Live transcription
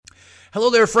Hello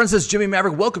there, friends. It's Jimmy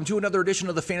Maverick. Welcome to another edition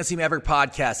of the Fantasy Maverick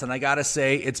podcast. And I got to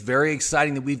say, it's very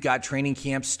exciting that we've got training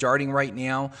camp starting right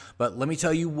now. But let me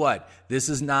tell you what, this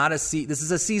is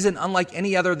a season unlike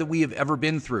any other that we have ever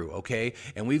been through, okay?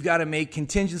 And we've got to make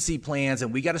contingency plans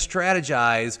and we got to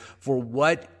strategize for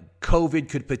what COVID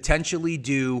could potentially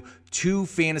do to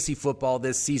fantasy football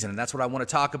this season. And that's what I want to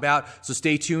talk about. So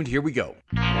stay tuned. Here we go.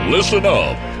 Listen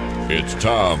up. It's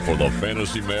time for the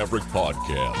Fantasy Maverick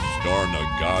podcast, starring the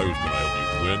guy who's going to help you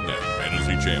win that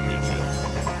fantasy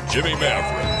championship, Jimmy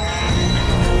Maverick.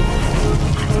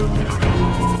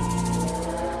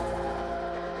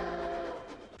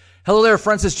 Hello there,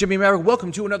 friends. It's Jimmy Maverick.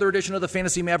 Welcome to another edition of the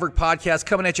Fantasy Maverick podcast,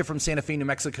 coming at you from Santa Fe, New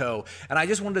Mexico. And I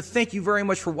just wanted to thank you very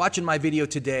much for watching my video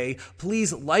today.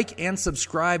 Please like and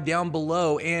subscribe down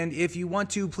below. And if you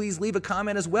want to, please leave a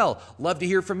comment as well. Love to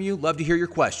hear from you. Love to hear your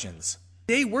questions.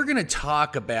 Today, we're going to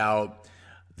talk about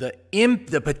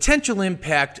the potential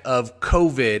impact of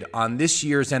COVID on this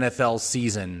year's NFL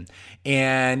season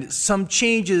and some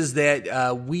changes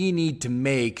that we need to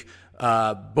make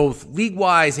both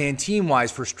league-wise and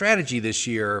team-wise for strategy this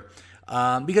year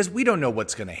because we don't know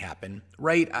what's going to happen,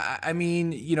 right? I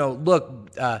mean,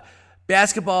 look,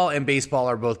 basketball and baseball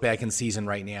are both back in season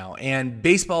right now, and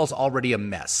baseball is already a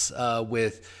mess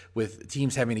with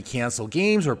teams having to cancel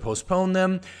games or postpone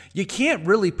them. You can't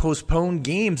really postpone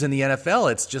games in the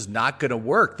NFL. It's just not going to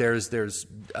work. There's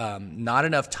not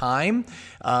enough time.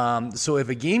 So if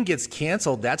a game gets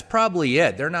canceled, that's probably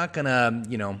it. They're not going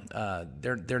to,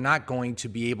 they're not going to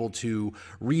be able to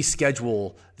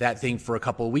reschedule that thing for a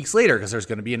couple of weeks later because there's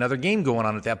going to be another game going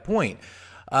on at that point.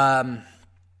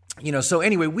 So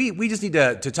anyway, we just need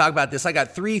to talk about this. I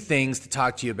got three things to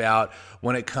talk to you about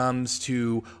when it comes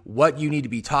to what you need to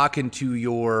be talking to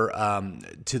your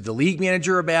to the league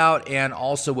manager about, and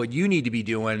also what you need to be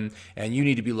doing and you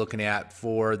need to be looking at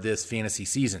for this fantasy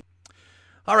season.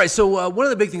 All right, so one of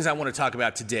the big things I want to talk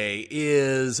about today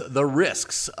is the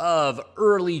risks of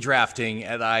early drafting,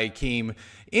 as I came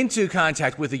into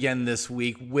contact with again this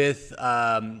week with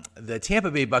the Tampa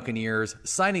Bay Buccaneers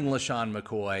signing LeSean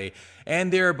McCoy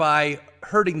and thereby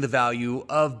hurting the value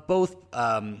of both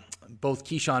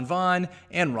Keyshawn Vaughn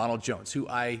and Ronald Jones, who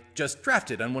I just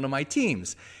drafted on one of my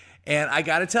teams. And I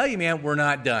got to tell you, man, we're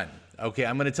not done. Okay,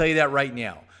 I'm going to tell you that right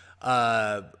now.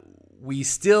 We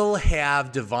still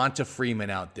have Devonta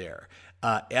Freeman out there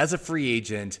as a free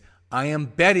agent. I am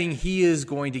betting he is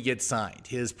going to get signed.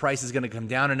 His price is going to come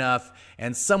down enough,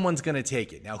 and someone's going to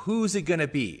take it. Now, who's it going to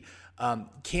be?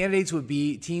 Candidates would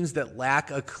be teams that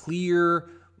lack a clearly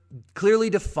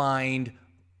defined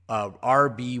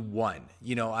RB1.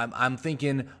 I'm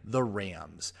thinking the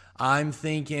Rams. I'm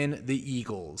thinking the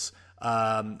Eagles.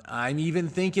 I'm even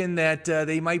thinking that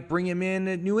they might bring him in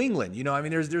at New England.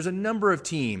 There's a number of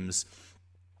teams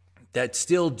that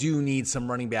still do need some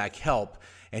running back help,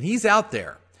 and he's out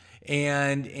there.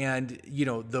 And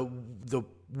the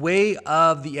way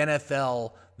of the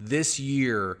NFL this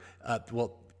year,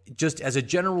 just as a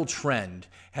general trend,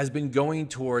 has been going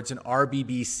towards an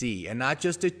RBBC, and not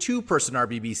just a two-person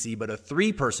RBBC, but a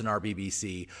three-person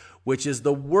RBBC, which is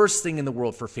the worst thing in the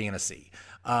world for fantasy.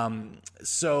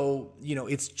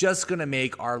 It's just going to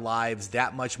make our lives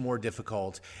that much more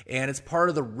difficult, and it's part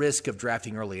of the risk of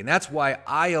drafting early. And that's why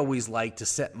I always like to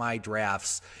set my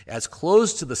drafts as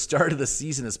close to the start of the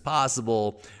season as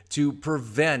possible to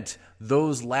prevent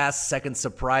those last-second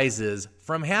surprises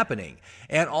from happening.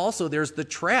 And also, there's the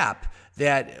trap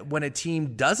that when a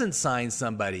team doesn't sign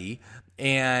somebody,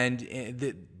 and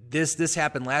this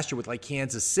happened last year with like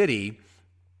Kansas City,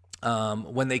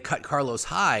 when they cut Carlos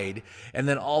Hyde, and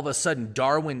then all of a sudden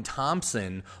Darwin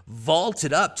Thompson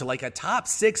vaulted up to like a top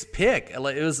 6 pick. It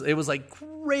was like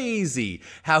crazy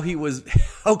how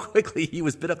quickly he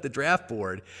was bid up the draft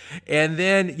board. And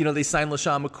then, they signed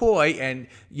LeSean McCoy, and,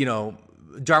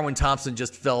 Darwin Thompson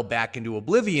just fell back into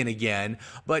oblivion again.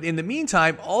 But in the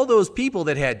meantime, all those people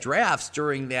that had drafts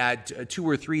during that 2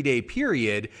 or 3 day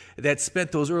period that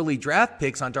spent those early draft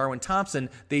picks on Darwin Thompson,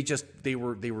 they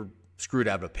were screwed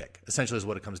out of a pick, essentially, is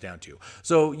what it comes down to.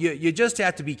 So you just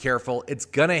have to be careful. It's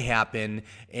gonna happen,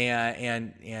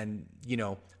 and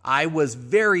I was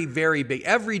very, very big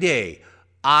every day.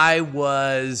 I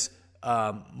was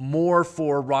more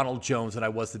for Ronald Jones than I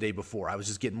was the day before. I was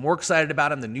just getting more excited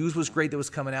about him. The news was great that was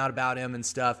coming out about him and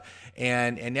stuff.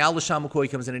 And now LeSean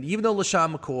McCoy comes in. And even though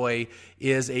LeSean McCoy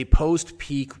is a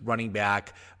post-peak running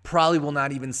back, probably will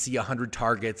not even see 100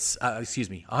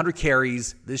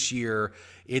 carries this year,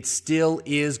 it still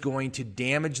is going to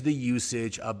damage the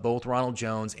usage of both Ronald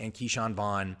Jones and Keyshawn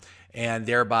Vaughn, and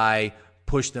thereby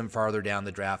push them farther down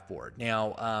the draft board.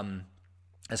 Now,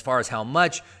 As far as how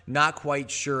much, not quite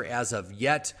sure as of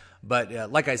yet.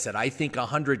 But like I said, I think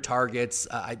 100 targets.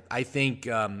 I think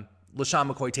LeSean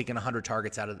McCoy taking 100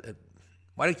 targets out of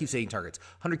why do I keep saying targets?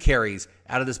 100 carries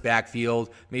out of this backfield,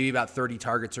 maybe about 30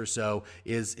 targets or so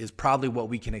is probably what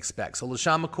we can expect. So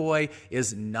LeSean McCoy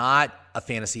is not a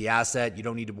fantasy asset. You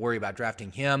don't need to worry about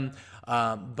drafting him.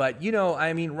 But,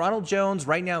 Ronald Jones,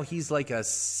 right now he's like a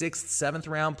 6th, 7th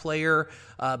round player.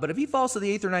 But if he falls to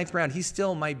the 8th or 9th round, he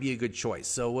still might be a good choice.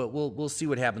 So we'll see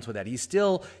what happens with that. He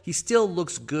still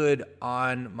looks good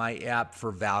on my app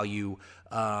for value.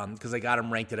 Because I got him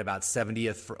ranked at about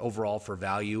 70th overall for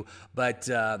value. But,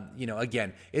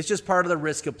 again, it's just part of the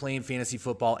risk of playing fantasy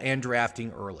football and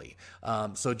drafting early. I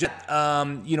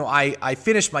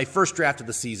finished my first draft of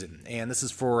the season, and this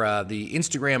is for the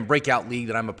Instagram Breakout League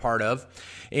that I'm a part of.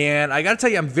 And I got to tell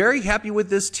you, I'm very happy with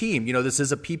this team. This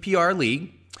is a PPR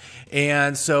league.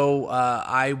 And so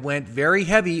I went very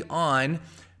heavy on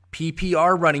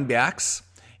PPR running backs.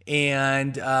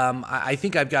 And I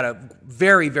think I've got a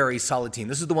very, very solid team.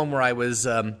 This is the one where I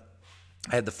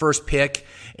had the first pick,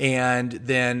 and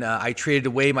then I traded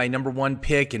away my number 1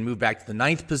 pick and moved back to the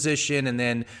 9th position, and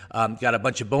then got a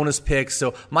bunch of bonus picks.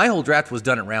 So my whole draft was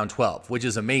done at round 12, which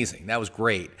is amazing. That was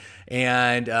great.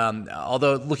 And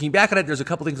although looking back at it, there's a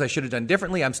couple things I should have done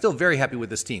differently, I'm still very happy with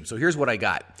this team. So here's what I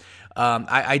got.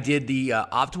 I did the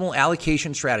optimal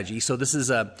allocation strategy. So this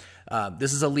is a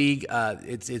league.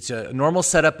 It's a normal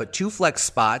setup, but 2 flex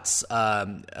spots,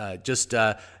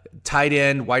 tight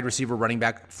end, wide receiver, running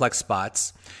back flex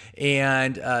spots.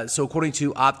 And so according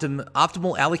to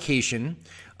optimal allocation,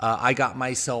 I got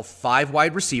myself 5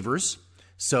 wide receivers.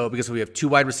 So because we have 2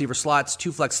 wide receiver slots,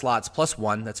 2 flex slots plus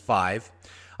 1, that's 5.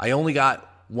 I only got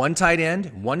 1 tight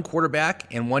end, 1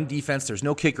 quarterback, and 1 defense. There's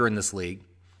no kicker in this league.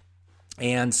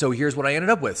 And so here's what I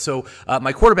ended up with. So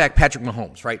my quarterback, Patrick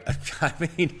Mahomes, right?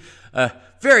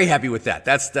 Very happy with that.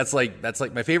 That's like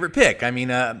my favorite pick.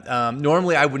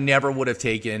 Normally I would never have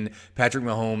taken Patrick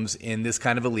Mahomes in this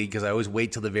kind of a league because I always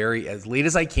wait till as late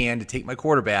as I can to take my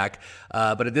quarterback.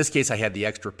 But in this case, I had the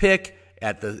extra pick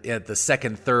at the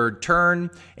second, third turn,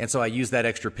 and so I used that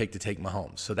extra pick to take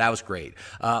Mahomes. So that was great.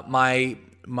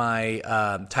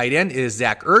 My tight end is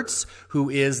Zach Ertz, who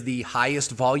is the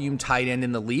highest volume tight end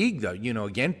in the league.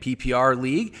 Again, PPR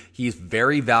league. He's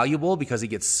very valuable because he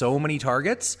gets so many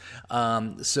targets.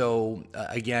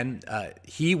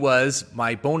 He was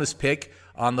my bonus pick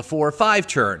on the 4 or 5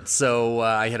 turn. So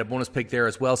I had a bonus pick there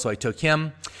as well, so I took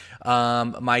him.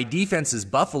 My defense is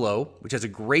Buffalo, which has a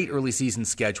great early season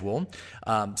schedule.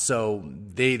 So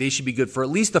they should be good for at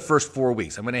least the first 4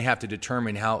 weeks. I'm going to have to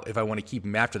determine if I want to keep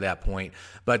them after that point.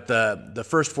 But the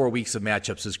first 4 weeks of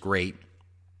matchups is great.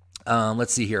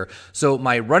 Let's see here. So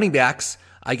my running backs,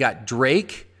 I got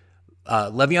Drake,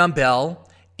 Le'Veon Bell,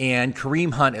 and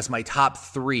Kareem Hunt as my top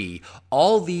 3.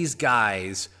 All these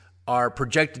guys are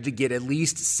projected to get at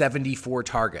least 74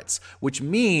 targets, which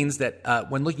means that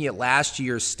when looking at last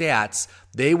year's stats,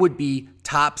 they would be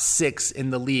top 6 in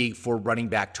the league for running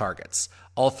back targets,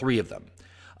 all 3 of them.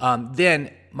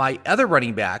 Then my other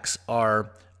running backs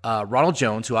are Ronald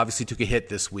Jones, who obviously took a hit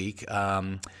this week,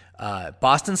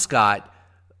 Boston Scott,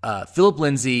 Phillip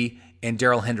Lindsay, and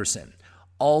Darrell Henderson.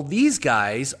 All these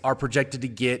guys are projected to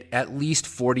get at least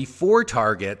 44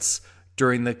 targets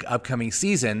during the upcoming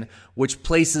season, which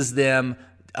places them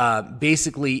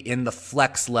basically in the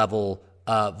flex level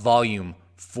volume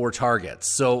for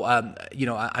targets. So,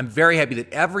 I'm very happy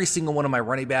that every single one of my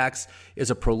running backs is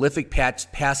a prolific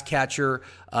pass catcher.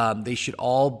 They should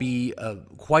all be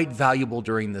quite valuable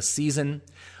during this season.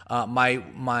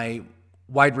 My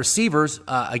wide receivers,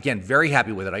 again, very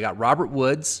happy with it. I got Robert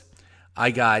Woods. I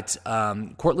got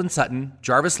Cortland Sutton,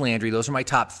 Jarvis Landry. Those are my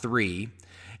top 3.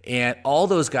 And all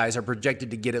those guys are projected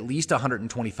to get at least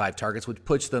 125 targets, which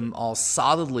puts them all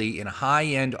solidly in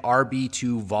high-end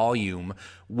RB2 volume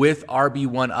with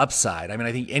RB1 upside.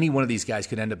 I think any one of these guys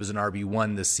could end up as an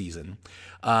RB1 this season.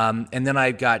 And then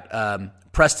I've got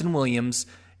Preston Williams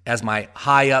as my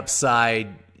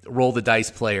high-upside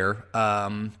roll-the-dice player.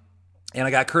 And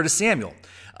I got Curtis Samuel.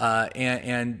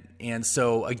 And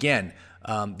so, again,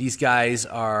 these guys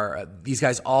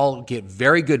all get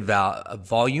very good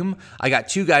volume. I got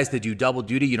 2 guys that do double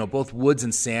duty. Both Woods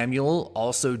and Samuel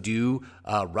also do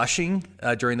rushing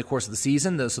during the course of the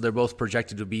season. So they're both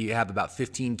projected to have about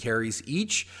 15 carries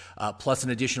each, plus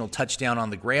an additional touchdown on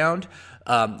the ground.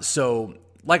 So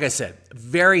like I said,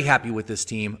 very happy with this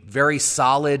team. Very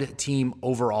solid team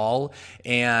overall.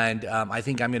 And I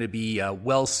think I'm going to be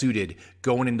well suited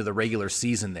going into the regular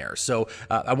season there. So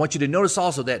I want you to notice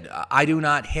also that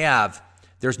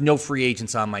there's no free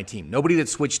agents on my team. Nobody that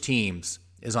switched teams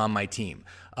is on my team.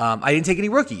 I didn't take any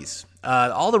rookies.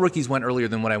 All the rookies went earlier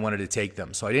than what I wanted to take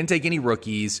them, so I didn't take any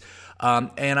rookies.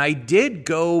 And I did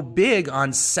go big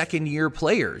on second-year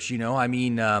players.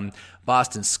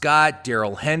 Boston Scott,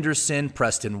 Darrell Henderson,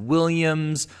 Preston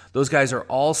Williams. Those guys are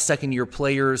all second-year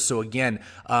players. So again,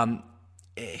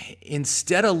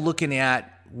 instead of looking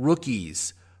at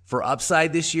rookies for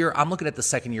upside this year, I'm looking at the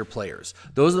second-year players.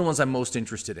 Those are the ones I'm most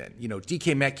interested in.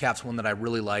 DK Metcalf's one that I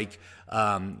really like.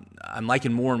 I'm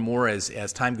liking more and more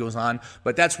as time goes on,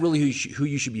 but that's really who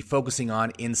you should be focusing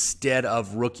on instead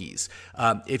of rookies.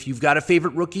 If you've got a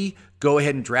favorite rookie, go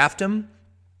ahead and draft him.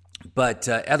 But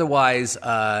otherwise,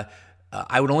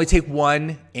 I would only take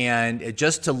one, and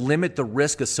just to limit the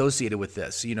risk associated with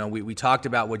this. We talked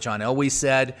about what John Elway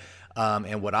said.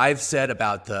 And what I've said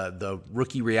about the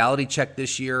rookie reality check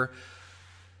this year.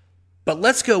 But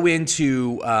let's go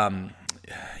into,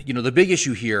 the big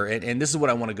issue here, and this is what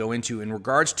I want to go into in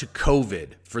regards to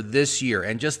COVID for this year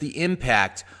and just the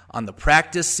impact on the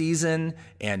practice season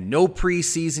and no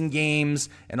preseason games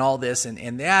and all this.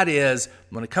 And that is,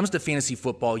 when it comes to fantasy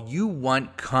football, you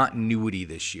want continuity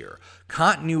this year.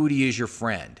 Continuity is your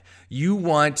friend. You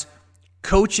want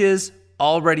coaches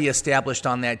already established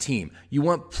on that team. You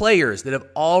want players that have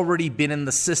already been in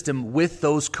the system with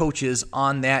those coaches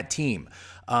on that team.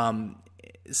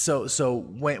 So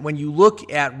when you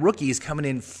look at rookies coming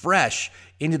in fresh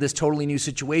into this totally new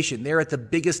situation, they're at the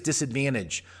biggest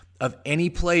disadvantage of any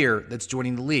player that's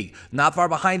joining the league. Not far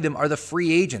behind them are the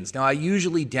free agents. Now, I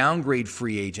usually downgrade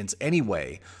free agents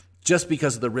anyway, just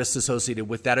because of the risks associated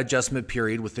with that adjustment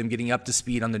period, with them getting up to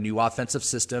speed on the new offensive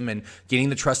system and getting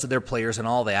the trust of their players and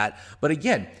all that. But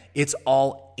again, it's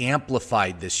all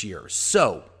amplified this year.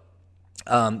 So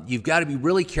you've got to be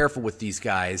really careful with these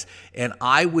guys, and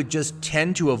I would just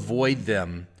tend to avoid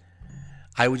them.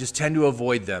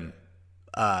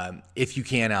 If you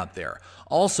can out there.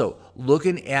 Also,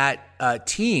 looking at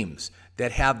teams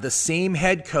that have the same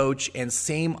head coach and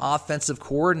same offensive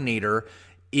coordinator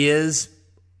is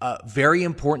a very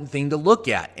important thing to look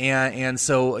at. And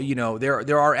so,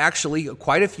 there are actually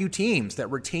quite a few teams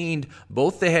that retained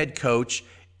both the head coach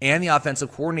and the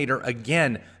offensive coordinator.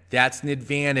 Again, that's an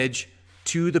advantage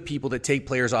to the people that take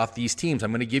players off these teams.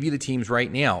 I'm going to give you the teams right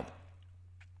now.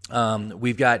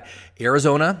 We've got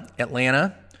Arizona,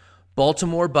 Atlanta,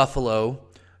 Baltimore, Buffalo,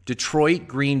 Detroit,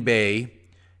 Green Bay,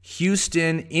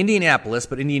 Houston, Indianapolis,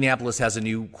 but Indianapolis has a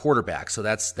new quarterback, so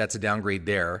that's a downgrade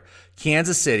there.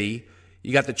 Kansas City.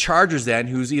 You got the Chargers then,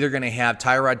 who's either going to have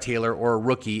Tyrod Taylor or a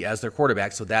rookie as their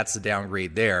quarterback, so that's a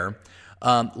downgrade there.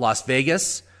 Las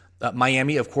Vegas,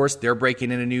 Miami, of course, they're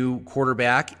breaking in a new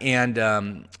quarterback. And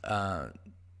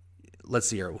let's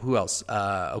see here, who else?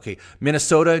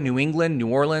 Minnesota, New England, New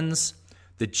Orleans,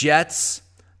 the Jets,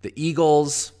 the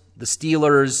Eagles, the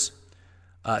Steelers,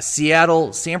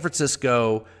 Seattle, San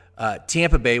Francisco,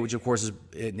 Tampa Bay, which of course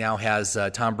it now has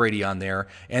Tom Brady on there,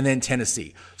 and then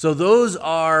Tennessee. So those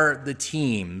are the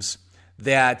teams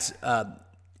that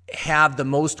have the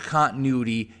most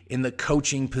continuity in the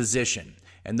coaching position.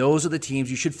 And those are the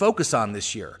teams you should focus on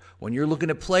this year. When you're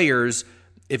looking at players,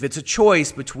 if it's a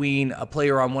choice between a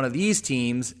player on one of these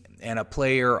teams and a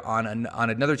player on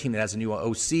another team that has a new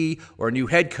OC or a new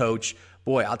head coach,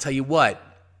 boy, I'll tell you what,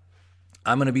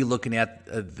 I'm going to be looking at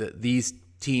these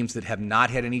teams that have not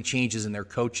had any changes in their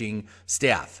coaching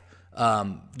staff,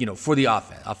 for the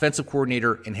offensive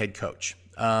coordinator and head coach.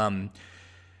 The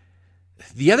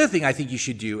other thing I think you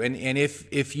should do, and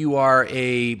if you are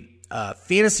a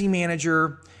fantasy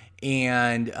manager,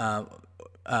 and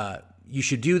you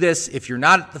should do this. If you're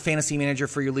not the fantasy manager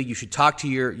for your league, you should talk to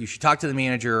the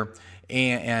manager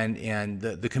and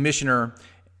the commissioner,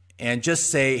 and just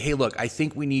say, hey, look, I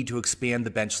think we need to expand the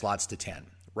bench slots to 10,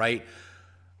 right?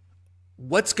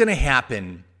 What's going to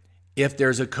happen if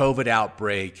there's a COVID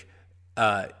outbreak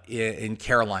in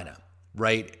Carolina,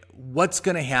 right? What's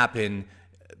going to happen,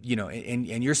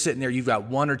 and you're sitting there, you've got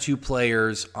one or two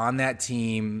players on that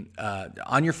team,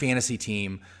 on your fantasy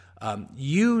team.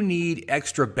 You need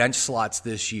extra bench slots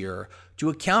this year to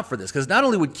account for this, because not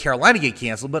only would Carolina get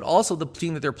canceled, but also the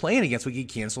team that they're playing against would get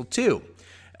canceled too.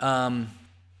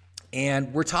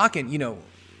 And we're talking,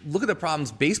 look at the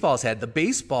problems baseball has had.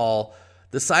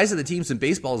 The size of the teams in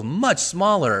baseball is much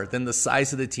smaller than the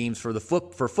size of the teams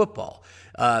for football.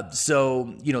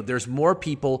 So there's more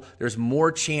people, there's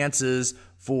more chances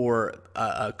for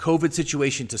a COVID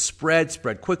situation to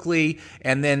spread quickly,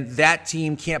 and then that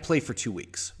team can't play for 2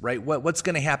 weeks, right? What's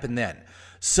going to happen then?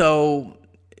 So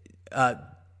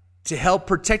to help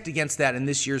protect against that in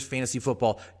this year's fantasy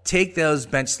football, take those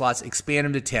bench slots, expand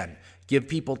them to 10. Give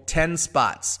people 10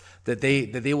 spots that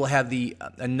they will have the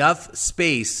enough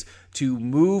space to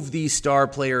move these star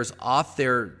players off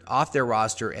their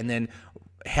roster and then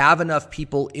have enough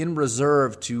people in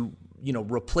reserve to,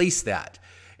 replace that.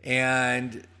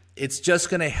 And it's just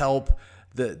going to help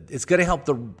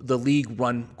the league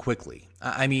run quickly.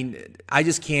 I mean, I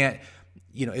just can't,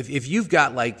 if you've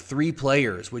got like 3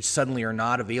 players which suddenly are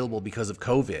not available because of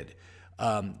COVID,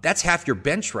 that's half your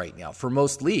bench right now for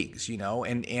most leagues,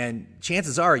 and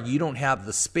chances are you don't have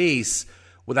the space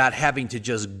without having to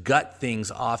just gut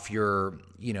things off your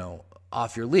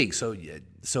league.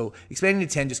 So expanding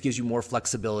to 10 just gives you more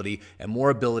flexibility and more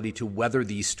ability to weather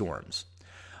these storms.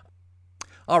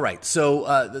 All right,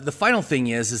 so the final thing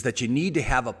is that you need to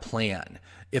have a plan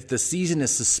if the season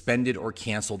is suspended or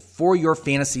canceled for your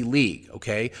fantasy league,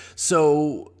 okay?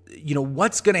 So,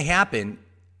 what's going to happen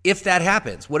if that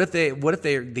happens? What if they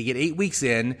get 8 weeks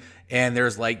in and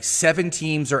there's like 7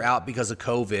 teams are out because of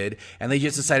COVID and they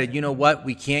just decided,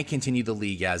 we can't continue the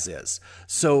league as is.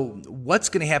 So what's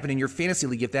going to happen in your fantasy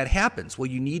league if that happens? Well,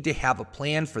 you need to have a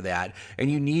plan for that, and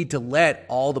you need to let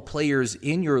all the players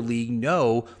in your league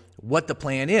know what the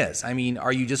plan is. I mean,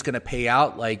 are you just going to pay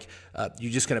out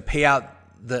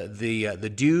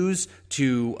the dues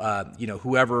to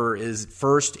whoever is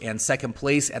first and second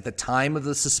place at the time of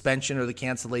the suspension or the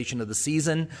cancellation of the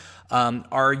season?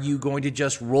 Are you going to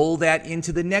just roll that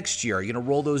into the next year? Are you going to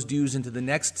roll those dues into the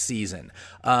next season?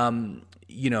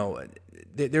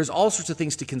 There's all sorts of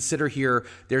things to consider here.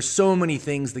 There's so many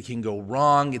things that can go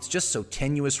wrong. It's just so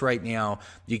tenuous right now.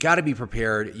 You got to be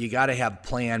prepared. You got to have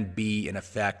plan B in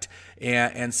effect.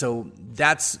 And so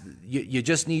that's, you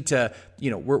just need to,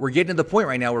 we're getting to the point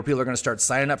right now where people are going to start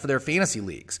signing up for their fantasy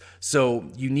leagues. So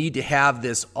you need to have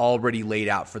this already laid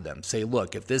out for them. Say,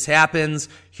 look, if this happens,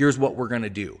 here's what we're going to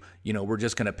do. We're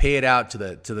just going to pay it out to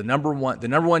the number one. The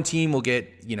number one team will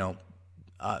get,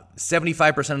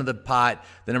 75% of the pot.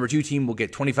 The number 2 team will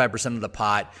get 25% of the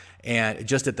pot. And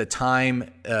just at the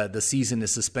time the season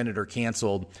is suspended or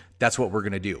canceled, that's what we're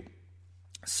going to do.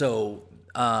 So,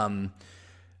 and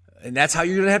that's how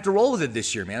you're going to have to roll with it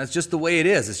this year, man. It's just the way it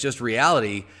is. It's just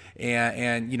reality.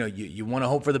 And you want to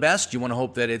hope for the best. You want to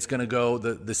hope that it's going to go,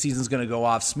 the season's going to go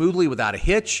off smoothly without a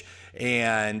hitch.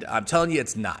 And I'm telling you,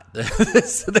 it's not.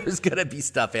 So there's going to be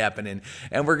stuff happening,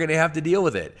 and we're going to have to deal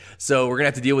with it. So we're going to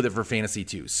have to deal with it for fantasy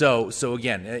too. So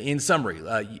again, in summary,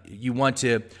 you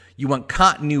want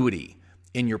continuity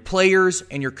in your players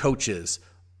and your coaches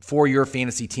for your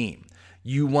fantasy team.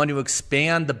 You want to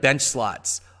expand the bench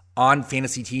slots on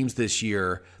fantasy teams this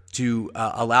year to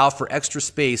allow for extra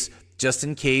space just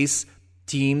in case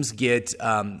teams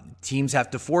have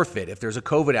to forfeit if there's a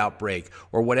COVID outbreak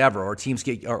or whatever, or games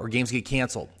get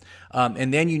canceled.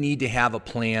 And then you need to have a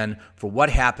plan for what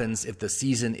happens if the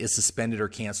season is suspended or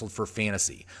canceled for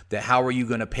fantasy. How are you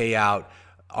going to pay out?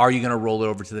 Are you going to roll it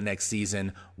over to the next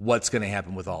season? What's going to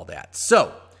happen with all that?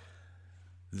 So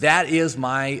that is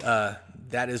my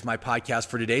podcast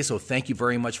for today. So thank you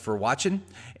very much for watching,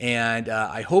 and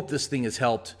I hope this thing has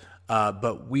helped.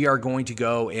 But we are going to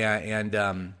go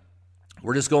and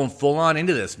we're just going full on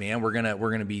into this, man. We're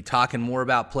gonna be talking more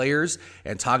about players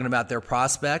and talking about their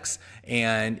prospects.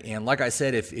 And like I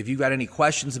said, if you've got any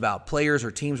questions about players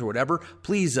or teams or whatever,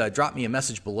 please drop me a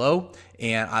message below,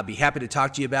 and I'll be happy to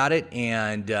talk to you about it.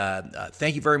 And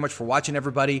thank you very much for watching,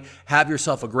 everybody. Have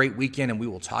yourself a great weekend, and we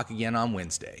will talk again on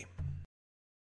Wednesday.